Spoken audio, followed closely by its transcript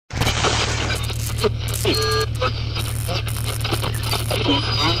Lions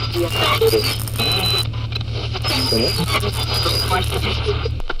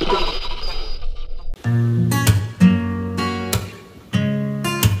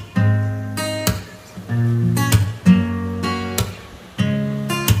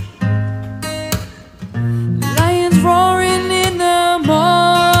roaring in the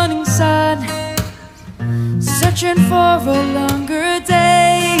morning sun, searching for a longer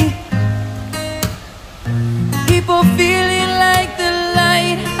day. People feeling like the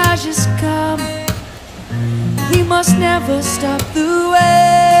light has just come. We must never stop the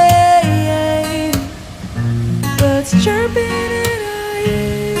way. Birds chirping and I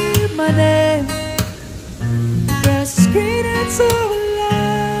hear my name. Grass is green and so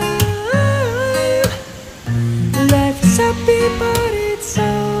alive. Life is happy but it's so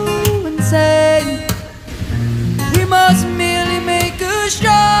insane. We must merely make a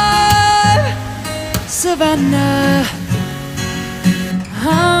strive. Savannah,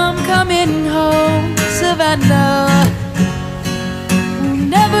 I'm coming home. Savannah, we'll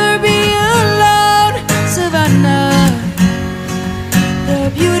never be alone. Savannah, the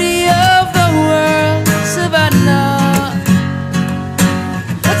beauty of the world. Savannah,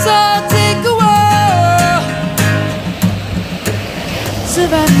 let's all take a walk.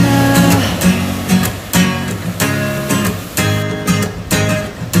 Savannah,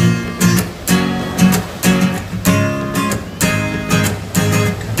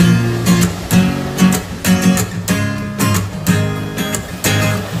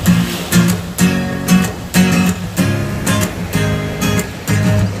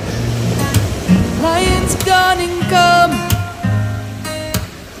 come.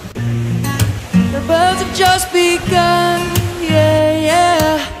 The birds have just begun, yeah,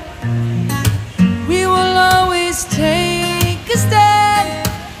 yeah. We will always take a stand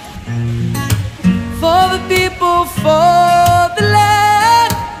for the people, for the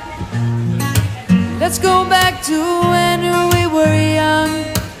land. Let's go back to when we were young.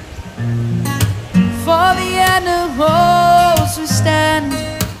 For the animals we stand.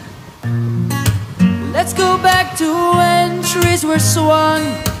 Let's go back to when trees were swung.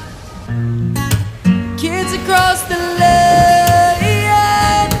 Kids across the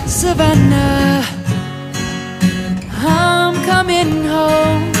land. Savannah, I'm coming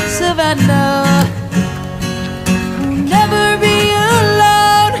home. Savannah, we'll never be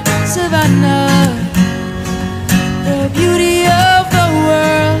alone. Savannah, the beauty of the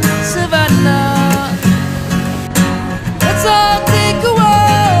world. Savannah, let's all take a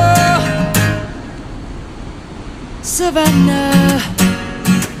walk. Savannah,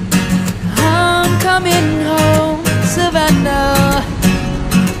 I'm coming home. Savannah,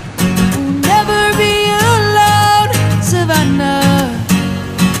 we'll never be alone. Savannah,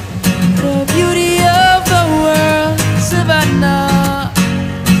 the beauty of the world. Savannah,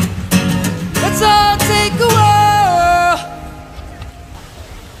 let's all take a walk.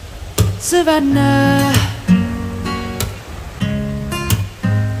 Savannah,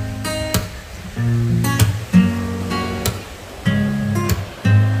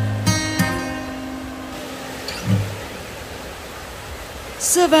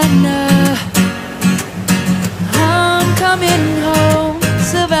 Savannah, I'm coming home.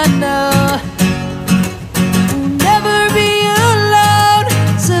 Savannah, we'll never be alone.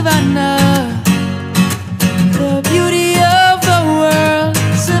 Savannah, the beauty of the world.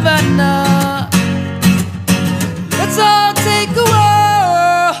 Savannah, let's all take a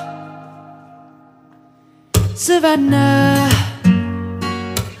walk. Savannah,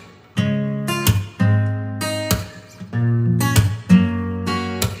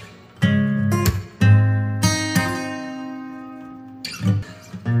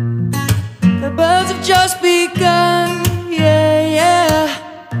 the birds have just begun, yeah, yeah.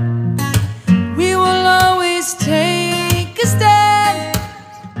 We will always take a stand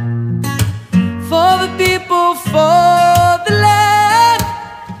for the people, for the land.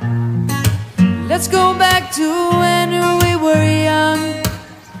 Let's go back to when we were young.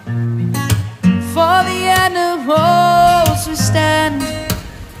 For the animals we stand.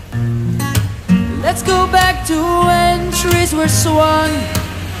 Let's go back to when trees were swung.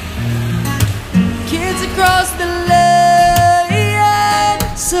 Kids across the land.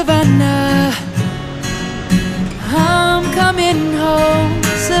 Savannah, I'm coming home.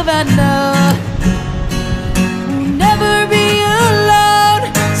 Savannah, we'll never be alone.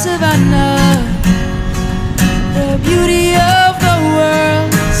 Savannah, the beauty of the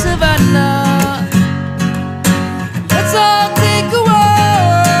world. Savannah, let's all take a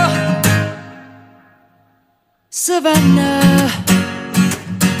walk. Savannah.